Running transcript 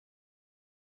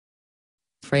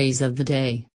Phrase of the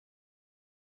day.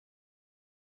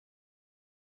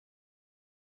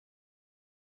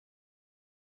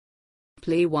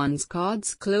 Play one's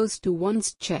cards close to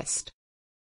one's chest.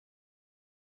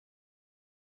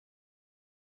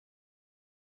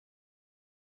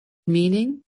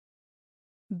 Meaning?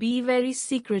 Be very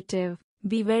secretive,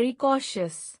 be very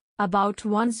cautious about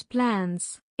one's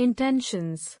plans,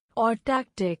 intentions, or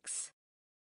tactics.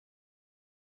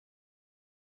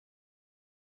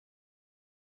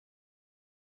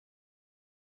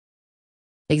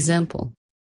 Example.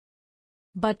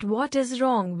 But what is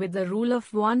wrong with the rule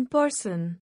of one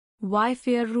person? Why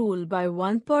fear rule by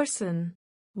one person?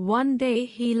 One day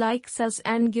he likes us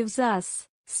and gives us,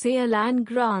 say, a land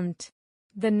grant.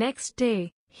 The next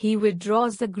day, he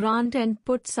withdraws the grant and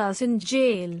puts us in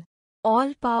jail.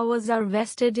 All powers are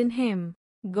vested in him.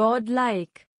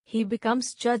 God-like, he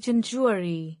becomes judge and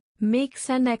jury, makes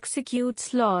and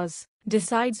executes laws,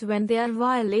 decides when they are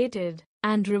violated,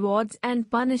 and rewards and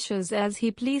punishes as he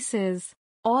pleases.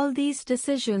 All these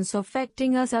decisions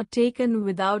affecting us are taken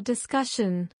without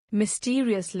discussion,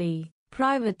 mysteriously,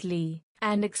 privately,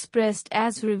 and expressed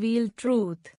as revealed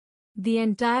truth. The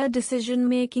entire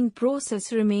decision-making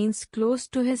process remains close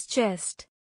to his chest.